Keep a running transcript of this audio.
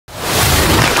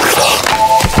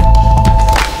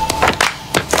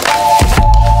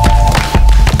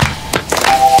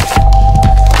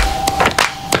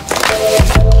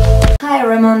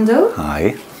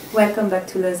Hi. Welcome back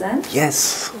to Lausanne.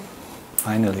 Yes,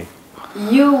 finally.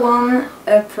 You won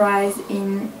a prize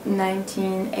in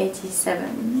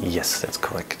 1987. Yes, that's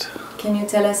correct. Can you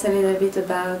tell us a little bit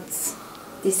about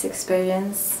this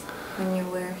experience when you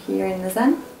were here in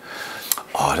Lausanne?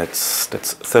 Oh, that's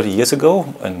 30 years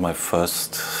ago, and my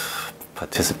first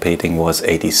participating was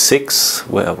 86,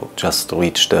 where I just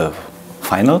reached the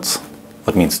finals.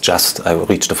 What means just? I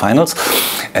reached the finals,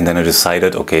 and then I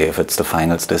decided, okay, if it's the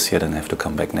finals this year, then I have to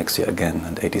come back next year again.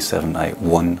 And 87, I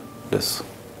won this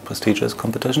prestigious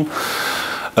competition,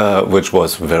 which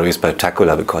was very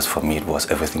spectacular because for me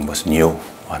everything was new.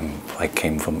 I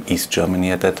came from East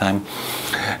Germany at that time,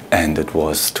 and it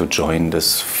was to join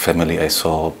this family. I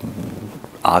saw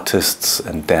artists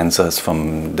and dancers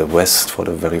from the West for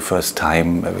the very first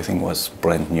time. Everything was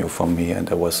brand new for me, and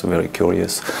I was very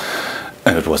curious.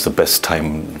 And it was the best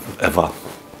time ever.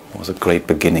 It was a great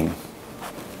beginning.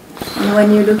 And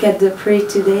when you look at the Prix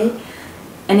today,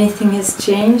 anything has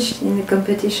changed in the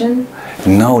competition?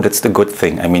 No, that's the good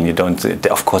thing. I mean, you don't.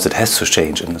 Of course, it has to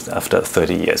change after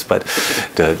 30 years. But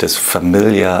this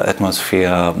familiar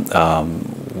atmosphere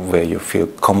where you feel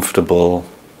comfortable.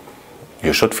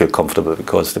 You should feel comfortable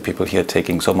because the people here are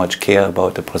taking so much care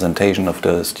about the presentation of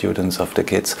the students, of the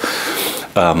kids,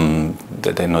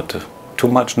 that they're not too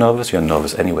much nervous. You're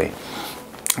nervous anyway,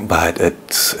 but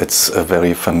it's a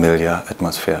very familiar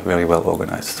atmosphere, very well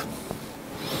organized.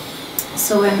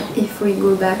 So if we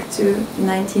go back to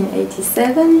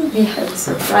 1987, we have a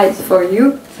surprise for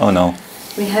you. Oh no.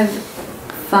 We have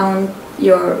found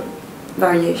your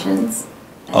variations.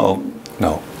 Oh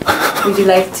no. Would you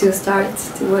like to start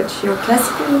to watch your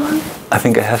classical one? I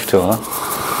think I have to, huh?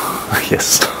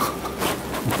 Yes.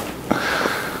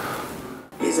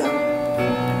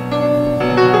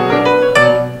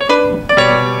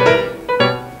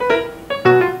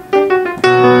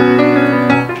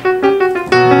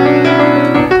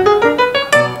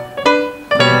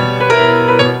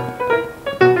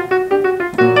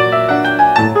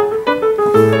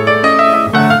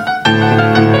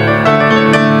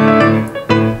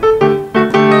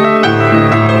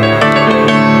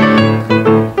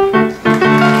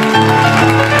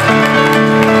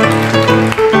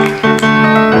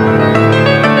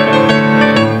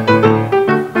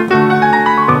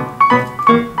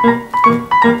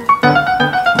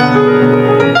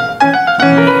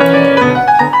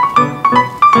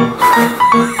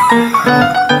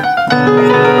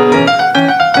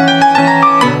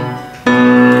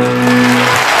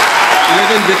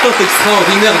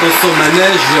 Extraordinaire dans son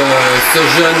manège, ce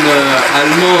jeune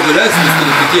Allemand de l'Est, parce qu'il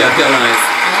étudie à Berlin.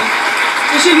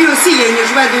 Et chez lui aussi, il y a une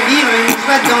joie de vivre, une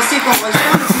joie de danser qu'on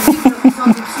ressent. Le public le ressent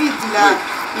tout de suite.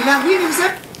 Il a oui, vous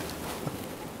savez.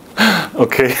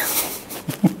 Okay.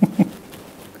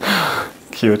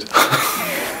 Cute.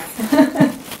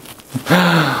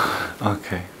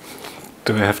 Okay. Do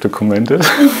I have to comment it?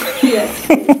 Yes.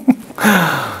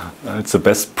 It's the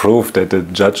best proof that the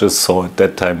judges saw at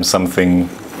that time something,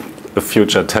 a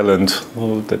future talent,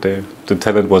 that the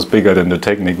talent was bigger than the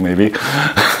technique maybe.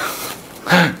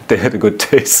 They had a good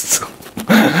taste.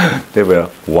 They were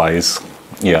wise.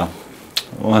 Yeah,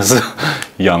 I was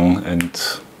young and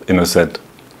innocent.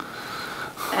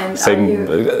 And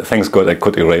thanks God I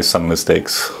could erase some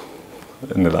mistakes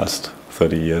in the last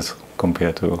 30 years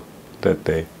compared to that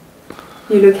day.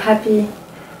 You look happy.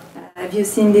 Have you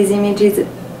seen these images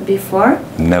before?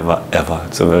 Never ever.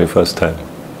 It's the very first time.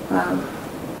 Wow.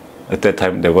 At that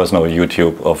time there was no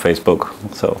YouTube or Facebook,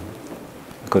 so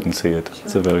I couldn't see it. Sure.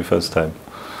 It's the very first time.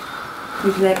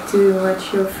 Would you like to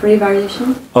watch your free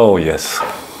variation? Oh yes.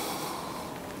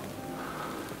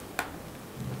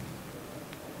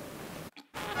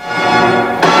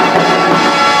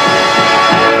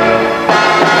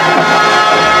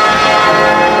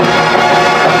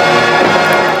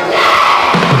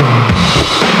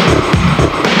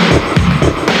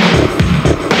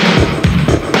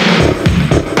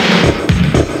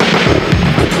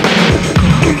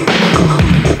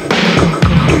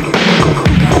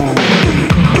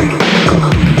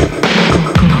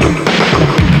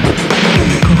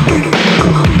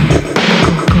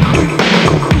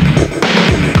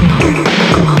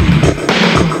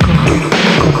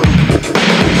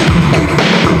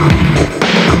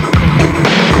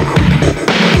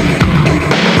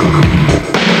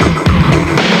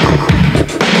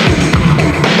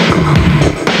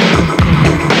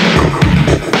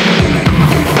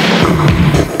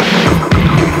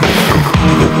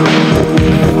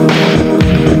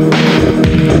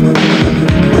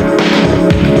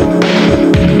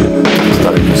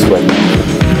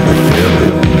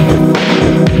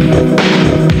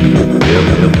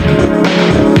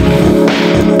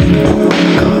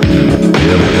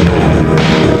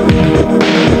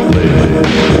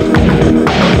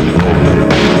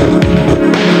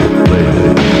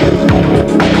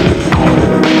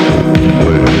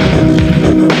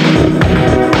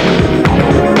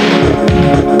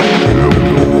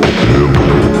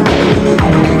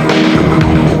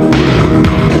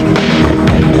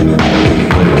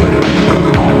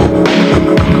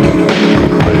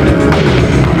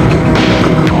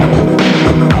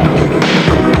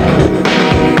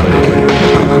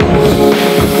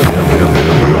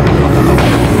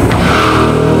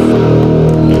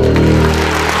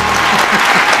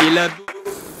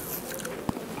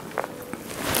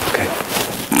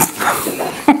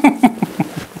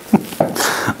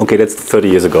 Okay, that's 30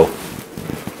 years ago.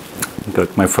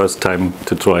 That my first time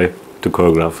to try to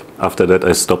choreograph. After that,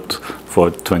 I stopped for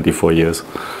 24 years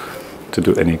to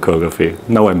do any choreography.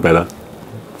 Now I'm better.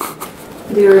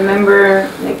 Do you remember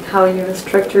like how you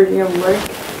structured your work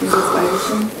in this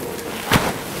variation?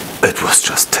 It was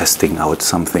just testing out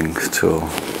something to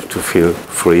feel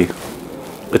free.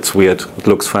 It's weird. It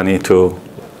looks funny to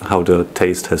how the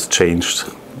taste has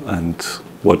changed and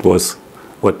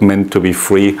what meant to be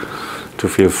free, to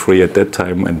feel free at that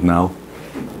time and now.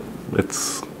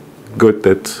 It's good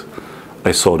that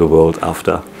I saw the world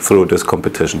through this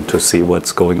competition to see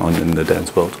what's going on in the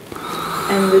dance world.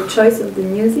 And the choice of the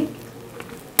music?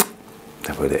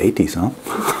 That were the 80s, huh?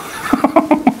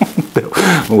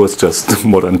 It was just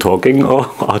modern talking or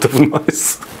Art of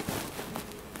Noise.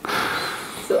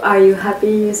 So are you happy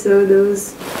you saw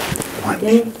those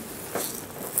again?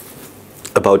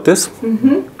 About this?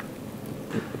 Mm-hmm.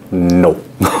 No.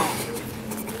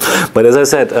 But as I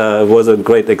said, it was a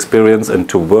great experience, and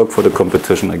to work for the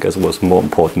competition, I guess, was more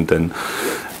important than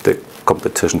the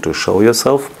competition to show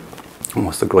yourself. It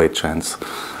was a great chance.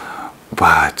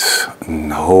 But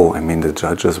no, I mean, the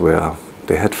judges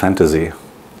they had fantasy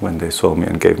when they saw me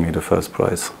and gave me the first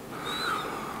prize.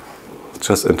 It's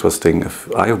just interesting if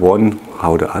I won,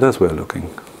 how the others were looking.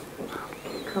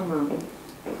 Come on.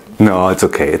 No, it's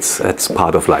okay. It's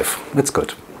part of life. It's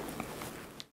good.